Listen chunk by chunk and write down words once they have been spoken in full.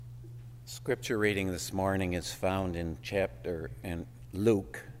Scripture reading this morning is found in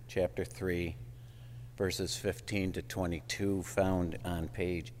Luke chapter 3, verses 15 to 22, found on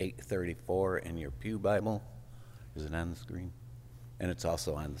page 834 in your pew Bible. Is it on the screen? And it's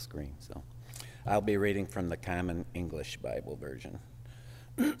also on the screen. So I'll be reading from the Common English Bible version.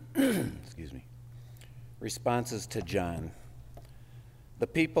 Excuse me. Responses to John. The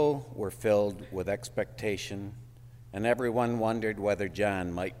people were filled with expectation, and everyone wondered whether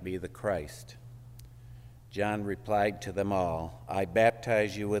John might be the Christ. John replied to them all, "I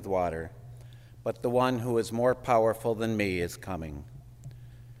baptize you with water, but the one who is more powerful than me is coming.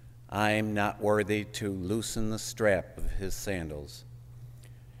 I am not worthy to loosen the strap of his sandals.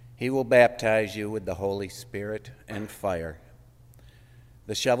 He will baptize you with the Holy Spirit and fire.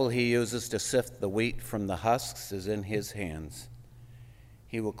 The shovel he uses to sift the wheat from the husks is in his hands.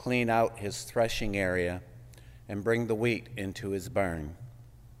 He will clean out his threshing area and bring the wheat into his barn.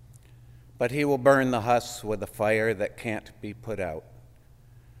 But he will burn the husks with a fire that can't be put out."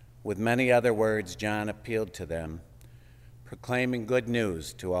 With many other words, John appealed to them, proclaiming good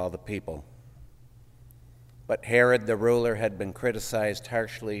news to all the people. But Herod the ruler had been criticized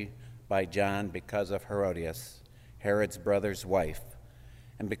harshly by John because of Herodias, Herod's brother's wife,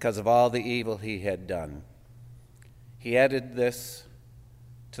 and because of all the evil he had done. He added this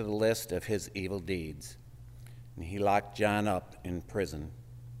to the list of his evil deeds, and he locked John up in prison.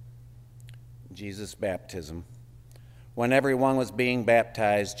 Jesus' baptism. When everyone was being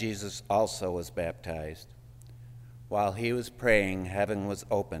baptized, Jesus also was baptized. While he was praying, heaven was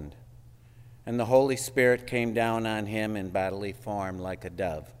opened, and the Holy Spirit came down on him in bodily form like a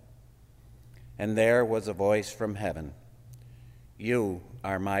dove. And there was a voice from heaven, "You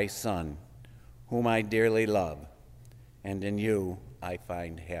are my Son, whom I dearly love, and in you I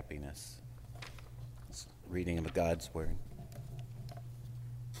find happiness." Reading of God's Word.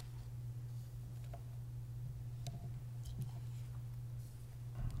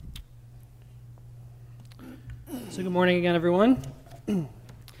 So good morning again, everyone.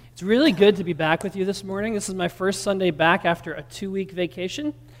 It's really good to be back with you this morning. This is my first Sunday back after a 2-week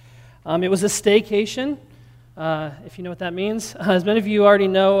vacation. It was a staycation, if you know what that means. As many of you already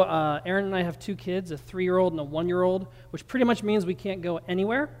know, Aaron and I have 2 kids, a 3-year-old and a 1-year-old, which pretty much means we can't go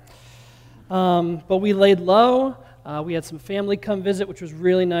anywhere. But we laid low. We had some family come visit, which was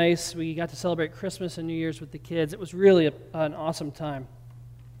really nice. We got to celebrate Christmas and New Year's with the kids. It was really an awesome time.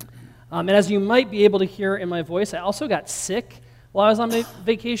 And as you might be able to hear in my voice, I also got sick while I was on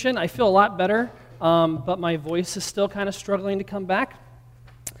vacation. I feel a lot better, but my voice is still kind of struggling to come back.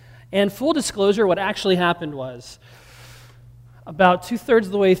 And full disclosure, what actually happened was, about 2/3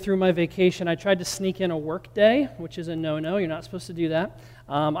 of the way through my vacation, I tried to sneak in a work day, which is a no-no. You're not supposed to do that.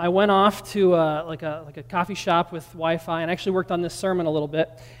 I went off to like a coffee shop with Wi-Fi and actually worked on this sermon a little bit.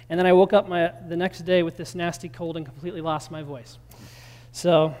 And then I woke up the next day with this nasty cold and completely lost my voice.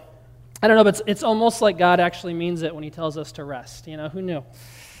 So I don't know, but it's almost like God actually means it when he tells us to rest. You know, who knew?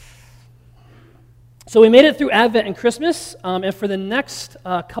 So we made it through Advent and Christmas, and for the next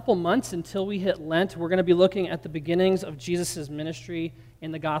couple months until we hit Lent, we're going to be looking at the beginnings of Jesus' ministry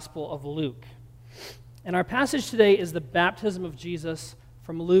in the Gospel of Luke. And our passage today is the baptism of Jesus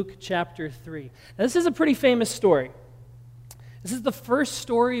from Luke chapter 3. Now, this is a pretty famous story. This is the first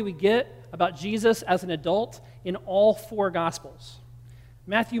story we get about Jesus as an adult in all 4 Gospels.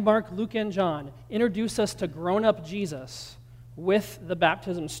 Matthew, Mark, Luke, and John introduce us to grown-up Jesus with the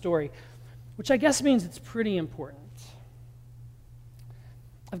baptism story, which I guess means it's pretty important.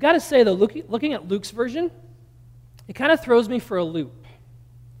 I've got to say, though, looking at Luke's version, it kind of throws me for a loop.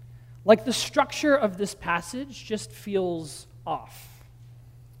 Like the structure of this passage just feels off.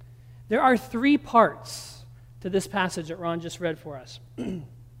 There are 3 parts to this passage that Ron just read for us.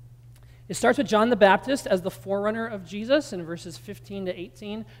 It starts with John the Baptist as the forerunner of Jesus in verses 15 to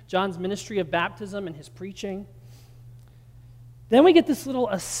 18, John's ministry of baptism and his preaching. Then we get this little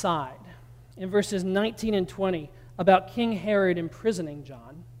aside in verses 19 and 20 about King Herod imprisoning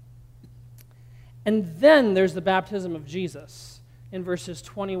John. And then there's the baptism of Jesus in verses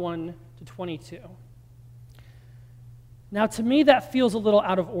 21 to 22. Now, to me, that feels a little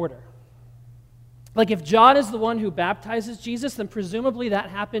out of order. Like if John is the one who baptizes Jesus, then presumably that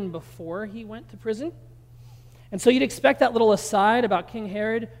happened before he went to prison. And so you'd expect that little aside about King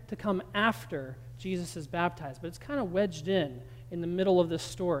Herod to come after Jesus is baptized. But it's kind of wedged in the middle of this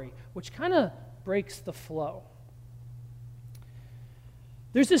story, which kind of breaks the flow.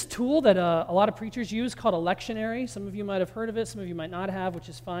 There's this tool that a lot of preachers use called a lectionary. Some of you might have heard of it, some of you might not have, which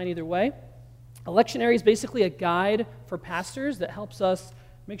is fine either way. A lectionary is basically a guide for pastors that helps us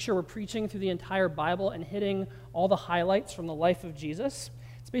make sure we're preaching through the entire Bible and hitting all the highlights from the life of Jesus.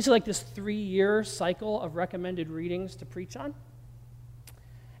 It's It's basically like this 3-year cycle of recommended readings to preach on.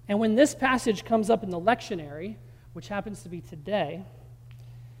 And when this passage comes up in the lectionary, which happens to be today,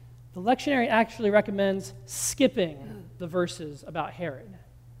 the lectionary actually recommends skipping the verses about Herod,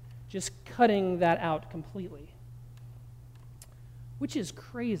 just cutting that out completely, which is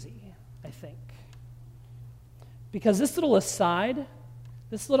crazy, I think. Because this little aside,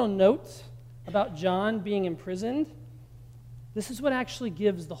 this little note about John being imprisoned, this is what actually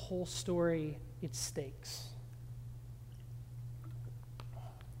gives the whole story its stakes.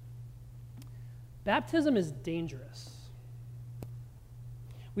 Baptism is dangerous.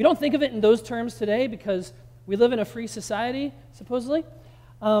 We don't think of it in those terms today because we live in a free society, supposedly.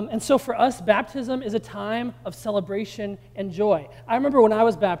 And so for us, baptism is a time of celebration and joy. I remember when I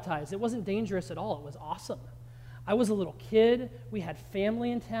was baptized, it wasn't dangerous at all. It was awesome. I was a little kid. We had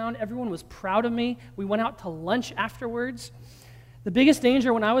family in town. Everyone was proud of me. We went out to lunch afterwards. The biggest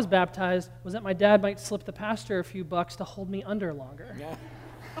danger when I was baptized was that my dad might slip the pastor a few bucks to hold me under longer.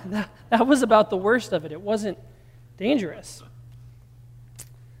 Yeah. That was about the worst of it. It wasn't dangerous.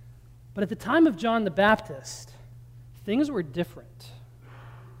 But at the time of John the Baptist, things were different.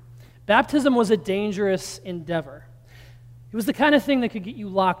 Baptism was a dangerous endeavor. It was the kind of thing that could get you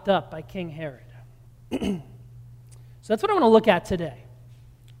locked up by King Herod. So that's what I want to look at today,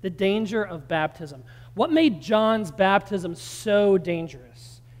 the danger of baptism. What made John's baptism so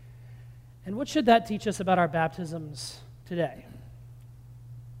dangerous? And what should that teach us about our baptisms today?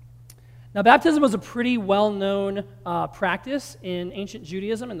 Now, baptism was a pretty well-known practice in ancient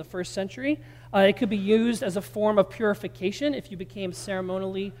Judaism in the first century. It could be used as a form of purification if you became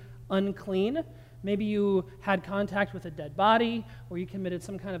ceremonially unclean. Maybe you had contact with a dead body, or you committed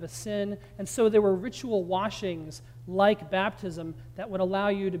some kind of a sin. And so there were ritual washings like baptism that would allow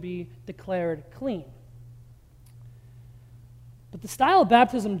you to be declared clean. But the style of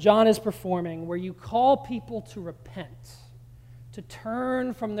baptism John is performing, where you call people to repent, to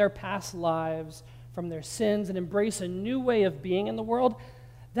turn from their past lives, from their sins, and embrace a new way of being in the world,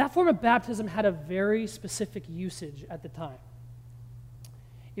 that form of baptism had a very specific usage at the time.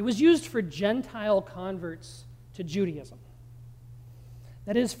 It was used for Gentile converts to Judaism.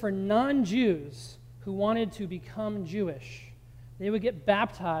 That is, for non-Jews who wanted to become Jewish, they would get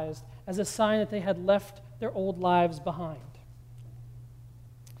baptized as a sign that they had left their old lives behind.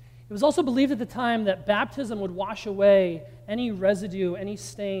 It was also believed at the time that baptism would wash away any residue, any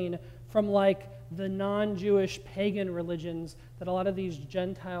stain from like the non-Jewish pagan religions that a lot of these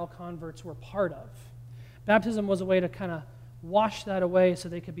Gentile converts were part of. Baptism was a way to kind of wash that away so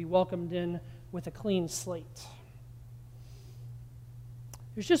they could be welcomed in with a clean slate.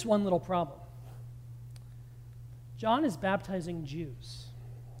 There's just one little problem. John is baptizing Jews.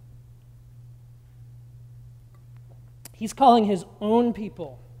 He's calling his own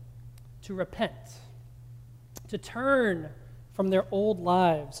people to repent, to turn from their old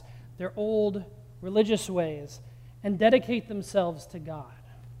lives, their old religious ways, and dedicate themselves to God.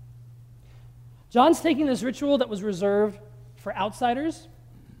 John's taking this ritual that was reserved for outsiders,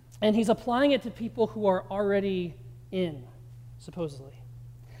 and he's applying it to people who are already in, supposedly.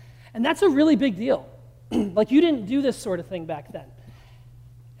 And that's a really big deal. Like, you didn't do this sort of thing back then.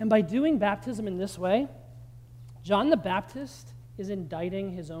 And by doing baptism in this way, John the Baptist is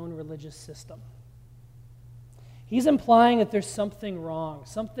indicting his own religious system. He's implying that there's something wrong,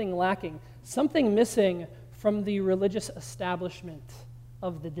 something lacking, something missing from the religious establishment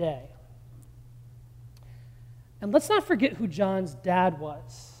of the day. And let's not forget who John's dad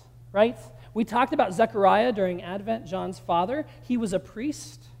was, right? We talked about Zechariah during Advent, John's father. He was a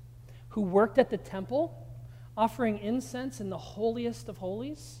priest who worked at the temple, offering incense in the holiest of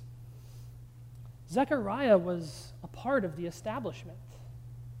holies. Zechariah was a part of the establishment.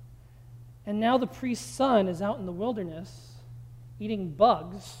 And now the priest's son is out in the wilderness, eating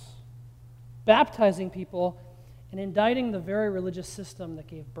bugs, baptizing people, and indicting the very religious system that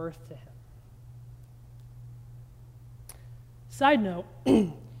gave birth to him. Side note,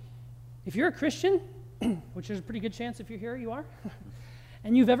 if you're a Christian, which there's a pretty good chance if you're here, you are,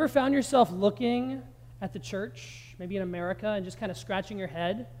 and you've ever found yourself looking at the church, maybe in America, and just kind of scratching your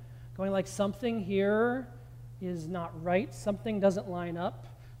head, going like, something here is not right, something doesn't line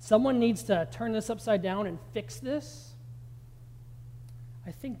up, someone needs to turn this upside down and fix this,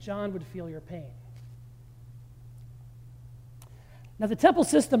 I think John would feel your pain. Now, the temple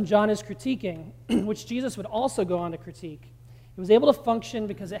system John is critiquing, which Jesus would also go on to critique, it was able to function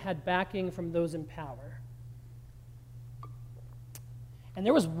because it had backing from those in power. And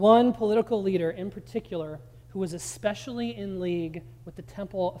there was one political leader in particular who was especially in league with the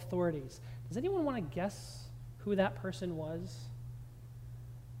temple authorities. Does anyone want to guess who that person was?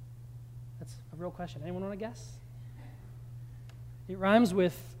 That's a real question. Anyone want to guess? It rhymes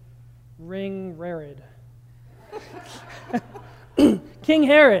with ring rarid. King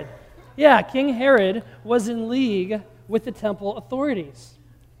Herod. Yeah, King Herod was in league with the temple authorities.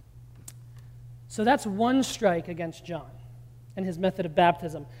 So that's one strike against John and his method of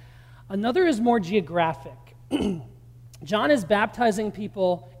baptism. Another is more geographic. John is baptizing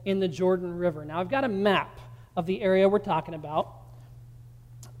people in the Jordan River. Now, I've got a map of the area we're talking about.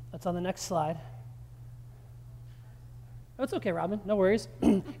 That's on the next slide. Oh, it's okay, Robin. No worries.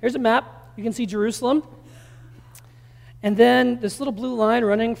 Here's a map. You can see Jerusalem. And then this little blue line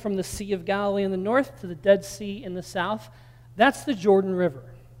running from the Sea of Galilee in the north to the Dead Sea in the south, that's the Jordan River.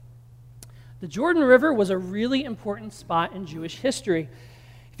 The Jordan River was a really important spot in Jewish history.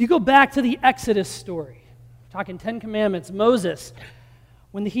 If you go back to the Exodus story, we're talking 10 Commandments, Moses,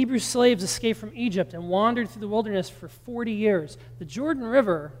 when the Hebrew slaves escaped from Egypt and wandered through the wilderness for 40 years, the Jordan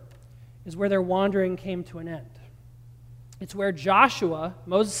River is where their wandering came to an end. It's where Joshua,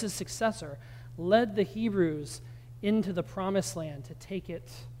 Moses' successor, led the Hebrews into the promised land to take it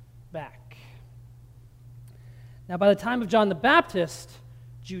back. Now, by the time of John the Baptist,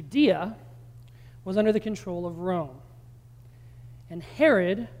 Judea was under the control of Rome. And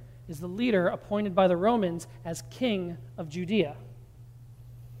Herod is the leader appointed by the Romans as king of Judea.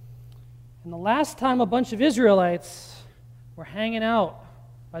 And the last time a bunch of Israelites were hanging out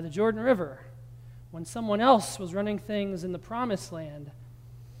by the Jordan River, when someone else was running things in the promised land,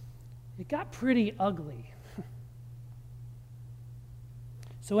 it got pretty ugly.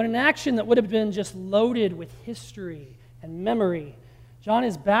 So in an action that would have been just loaded with history and memory, John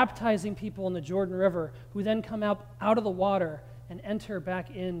is baptizing people in the Jordan River who then come out of the water and enter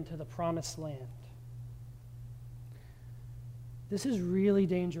back into the promised land. This is really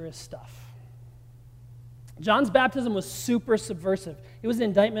dangerous stuff. John's baptism was super subversive. It was an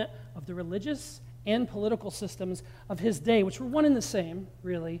indictment of the religious and political systems of his day, which were one and the same,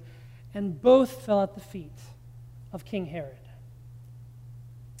 really, and both fell at the feet of King Herod.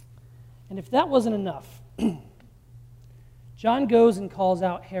 And if that wasn't enough, John goes and calls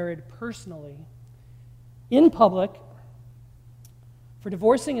out Herod personally, in public, for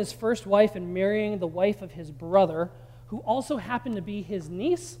divorcing his first wife and marrying the wife of his brother, who also happened to be his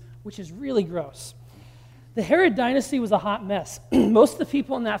niece, which is really gross. The Herod dynasty was a hot mess. Most of the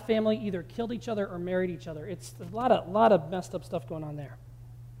people in that family either killed each other or married each other. It's a lot of messed up stuff going on there.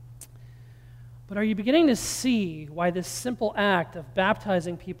 But are you beginning to see why this simple act of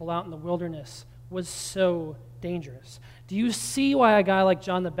baptizing people out in the wilderness was so dangerous? Do you see why a guy like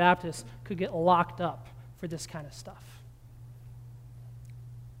John the Baptist could get locked up for this kind of stuff?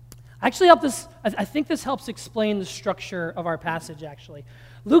 I think this helps explain the structure of our passage, actually.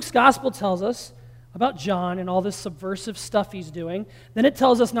 Luke's gospel tells us about John and all this subversive stuff he's doing. Then it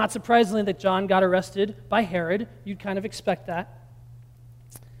tells us, not surprisingly, that John got arrested by Herod. You'd kind of expect that.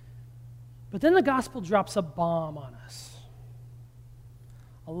 But then the gospel drops a bomb on us.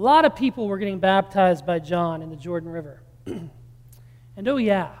 A lot of people were getting baptized by John in the Jordan River. And oh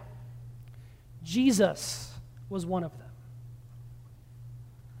yeah, Jesus was one of them.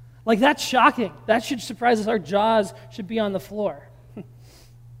 Like, that's shocking. That should surprise us. Our jaws should be on the floor.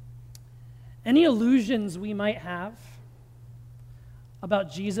 Any illusions we might have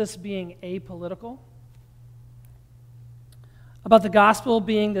about Jesus being apolitical, about the gospel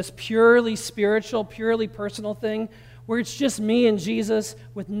being this purely spiritual, purely personal thing, where it's just me and Jesus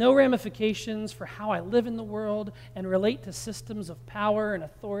with no ramifications for how I live in the world and relate to systems of power and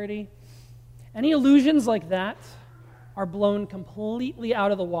authority, any illusions like that are blown completely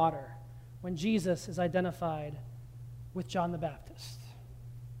out of the water when Jesus is identified with John the Baptist.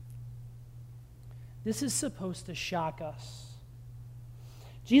 This is supposed to shock us.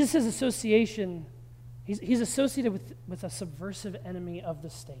 Jesus' association, he's associated with a subversive enemy of the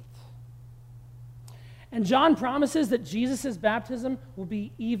state. And John promises that Jesus' baptism will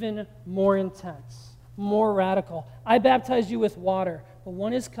be even more intense, more radical. I baptize you with water, but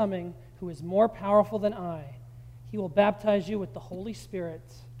one is coming who is more powerful than I. He will baptize you with the Holy Spirit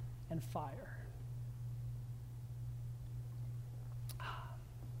and fire.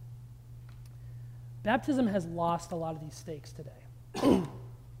 Baptism has lost a lot of these stakes today.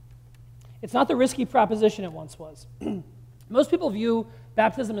 It's not the risky proposition it once was. Most people view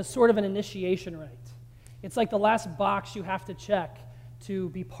baptism as sort of an initiation rite. It's like the last box you have to check to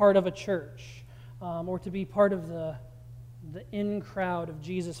be part of a church or to be part of the in crowd of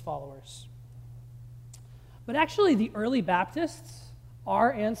Jesus followers. But actually, the early Baptists,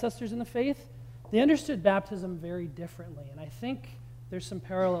 our ancestors in the faith, they understood baptism very differently. And I think there's some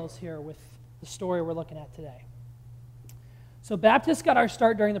parallels here with the story we're looking at today. So Baptists got our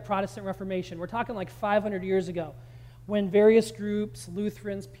start during the Protestant Reformation. We're talking like 500 years ago, when various groups,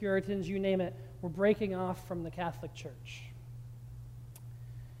 Lutherans, Puritans, you name it, were breaking off from the Catholic Church.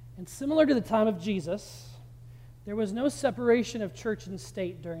 And similar to the time of Jesus, there was no separation of church and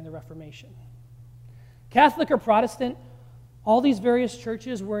state during the Reformation. Catholic or Protestant, all these various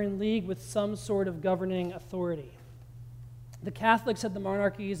churches were in league with some sort of governing authority. The Catholics had the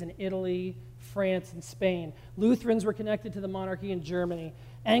monarchies in Italy, France, and Spain. Lutherans were connected to the monarchy in Germany.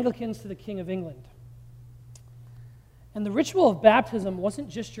 Anglicans to the King of England. And the ritual of baptism wasn't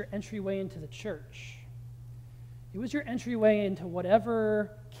just your entryway into the church. It was your entryway into whatever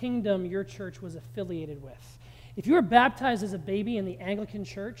kingdom your church was affiliated with. If you were baptized as a baby in the Anglican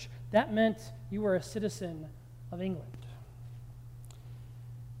Church, that meant you were a citizen of England.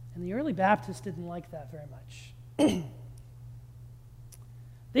 And the early Baptists didn't like that very much.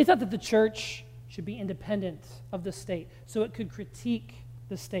 They thought that the church should be independent of the state, so it could critique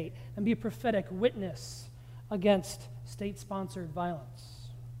the state and be a prophetic witness against state-sponsored violence.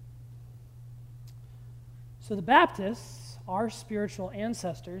 So the Baptists, our spiritual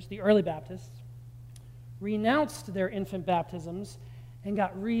ancestors, the early Baptists, renounced their infant baptisms and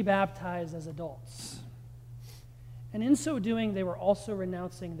got rebaptized as adults. And in so doing, they were also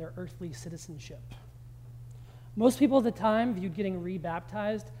renouncing their earthly citizenship. Most people at the time viewed getting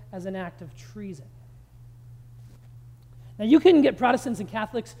rebaptized as an act of treason. Now, you couldn't get Protestants and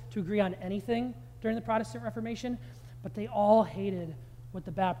Catholics to agree on anything during the Protestant Reformation, but they all hated what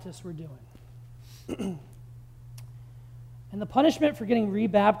the Baptists were doing. And the punishment for getting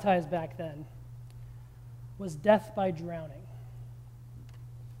rebaptized back then was death by drowning.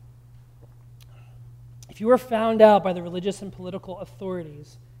 If you were found out by the religious and political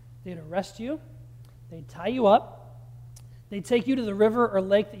authorities, they'd arrest you, they'd tie you up, they'd take you to the river or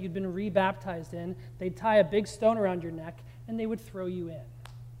lake that you'd been rebaptized in, they'd tie a big stone around your neck, and they would throw you in.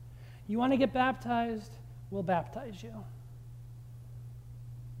 You want to get baptized? We'll baptize you.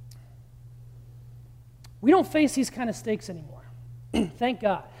 We don't face these kind of stakes anymore. Thank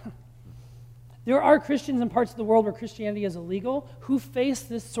God. There are Christians in parts of the world where Christianity is illegal who face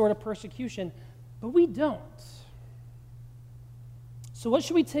this sort of persecution, but we don't. So what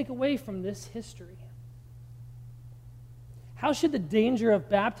should we take away from this history? How should the danger of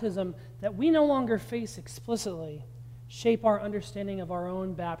baptism that we no longer face explicitly shape our understanding of our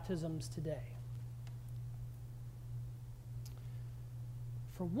own baptisms today?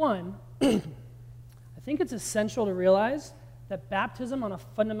 For one, I think it's essential to realize that baptism on a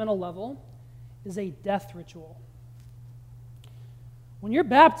fundamental level is a death ritual. When you're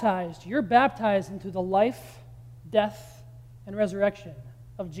baptized into the life, death, and resurrection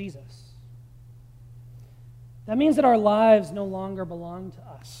of Jesus. That means that our lives no longer belong to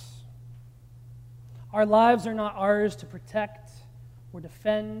us. Our lives are not ours to protect or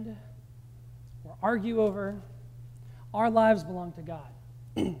defend or argue over. Our lives belong to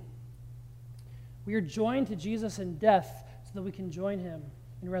God. We are joined to Jesus in death so that we can join him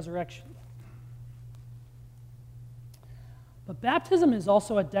in resurrection. But baptism is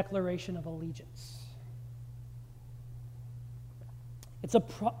also a declaration of allegiance. It's a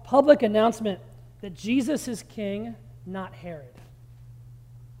public announcement that Jesus is king, not Herod.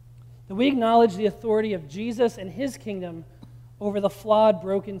 That we acknowledge the authority of Jesus and his kingdom over the flawed,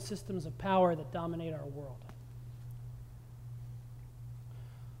 broken systems of power that dominate our world.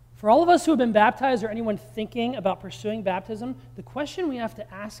 For all of us who have been baptized or anyone thinking about pursuing baptism, the question we have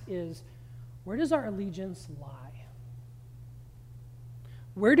to ask is, where does our allegiance lie?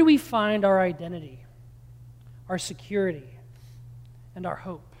 Where do we find our identity, our security, and our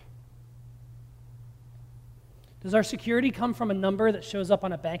hope? Does our security come from a number that shows up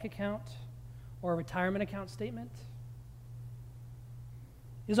on a bank account or a retirement account statement?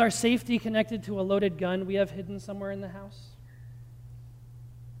 Is our safety connected to a loaded gun we have hidden somewhere in the house?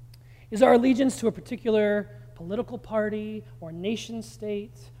 Is our allegiance to a particular political party or nation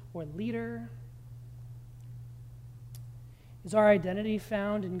state or leader? Is our identity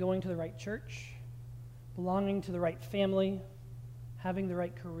found in going to the right church, belonging to the right family, having the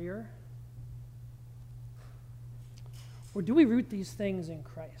right career? Or do we root these things in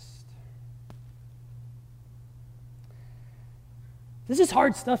Christ? This is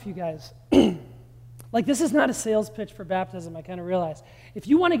hard stuff, you guys. Like, this is not a sales pitch for baptism, I kind of realize. If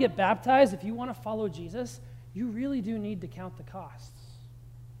you want to get baptized, if you want to follow Jesus, you really do need to count the costs.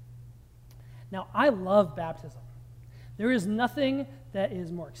 Now, I love baptism. There is nothing that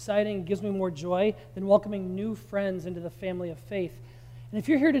is more exciting, gives me more joy than welcoming new friends into the family of faith. And if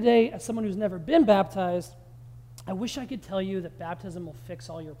you're here today as someone who's never been baptized, I wish I could tell you that baptism will fix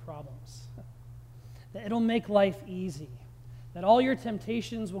all your problems, that it'll make life easy, that all your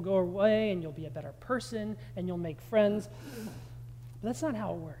temptations will go away and you'll be a better person and you'll make friends. But that's not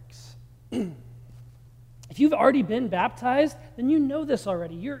how it works. If you've already been baptized, then you know this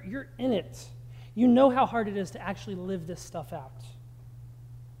already. You're in it. You know how hard it is to actually live this stuff out.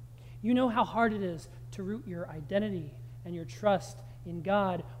 You know how hard it is to root your identity and your trust in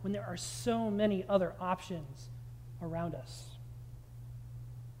God when there are so many other options around us.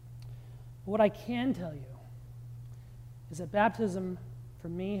 But what I can tell you is that baptism, for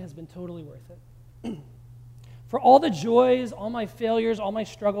me, has been totally worth it. For all the joys, all my failures, all my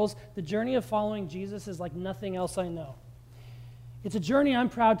struggles, the journey of following Jesus is like nothing else I know. It's a journey I'm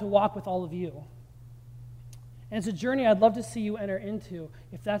proud to walk with all of you. And it's a journey I'd love to see you enter into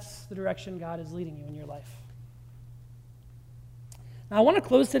if that's the direction God is leading you in your life. Now, I want to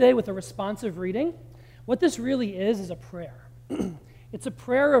close today with a responsive reading. What this really is a prayer. It's a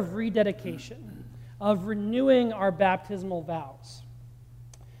prayer of rededication, of renewing our baptismal vows.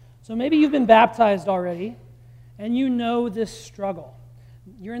 So maybe you've been baptized already, and you know this struggle.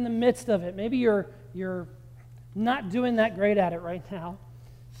 You're in the midst of it. Maybe you're not doing that great at it right now,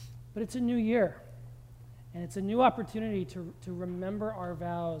 but it's a new year, and it's a new opportunity to remember our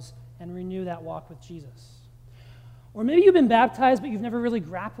vows and renew that walk with Jesus. Or maybe you've been baptized, but you've never really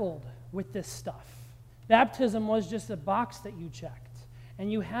grappled with this stuff. Baptism was just a box that you checked,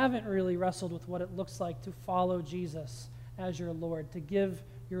 and you haven't really wrestled with what it looks like to follow Jesus as your Lord, to give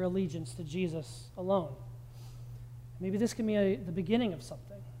your allegiance to Jesus alone. Maybe this can be the beginning of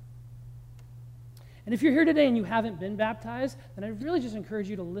something. And if you're here today and you haven't been baptized, then I really just encourage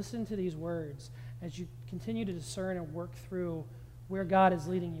you to listen to these words as you continue to discern and work through where God is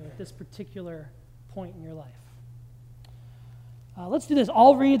leading you at this particular point in your life. Let's do this.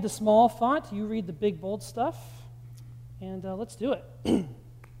 I'll read the small font. You read the big, bold stuff. And let's do it.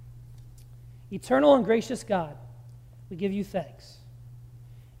 Eternal and gracious God, we give you thanks.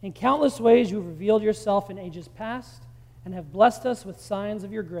 In countless ways you have revealed yourself in ages past and have blessed us with signs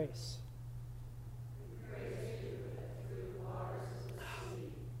of your grace.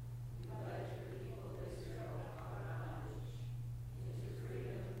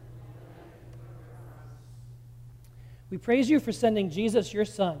 We praise you for sending Jesus, your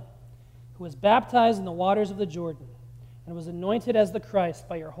Son, who was baptized in the waters of the Jordan and was anointed as the Christ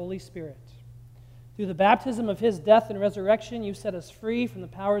by your Holy Spirit. Through the baptism of his death and resurrection, you set us free from the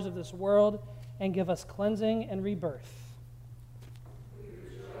powers of this world and give us cleansing and rebirth. We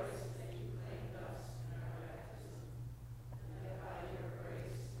rejoice that you claimed us in our baptism, and that by your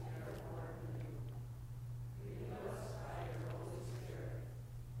grace we are born anew. Renew us by your Holy Spirit,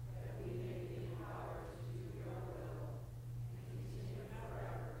 that we may be empowered to do your will and continue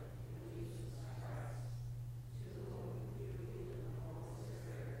forever in Jesus Christ, to whom you and the Holy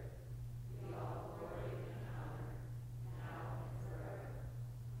Spirit be all glory and honor, now and forever.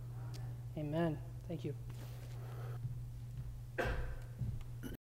 Amen. Thank you.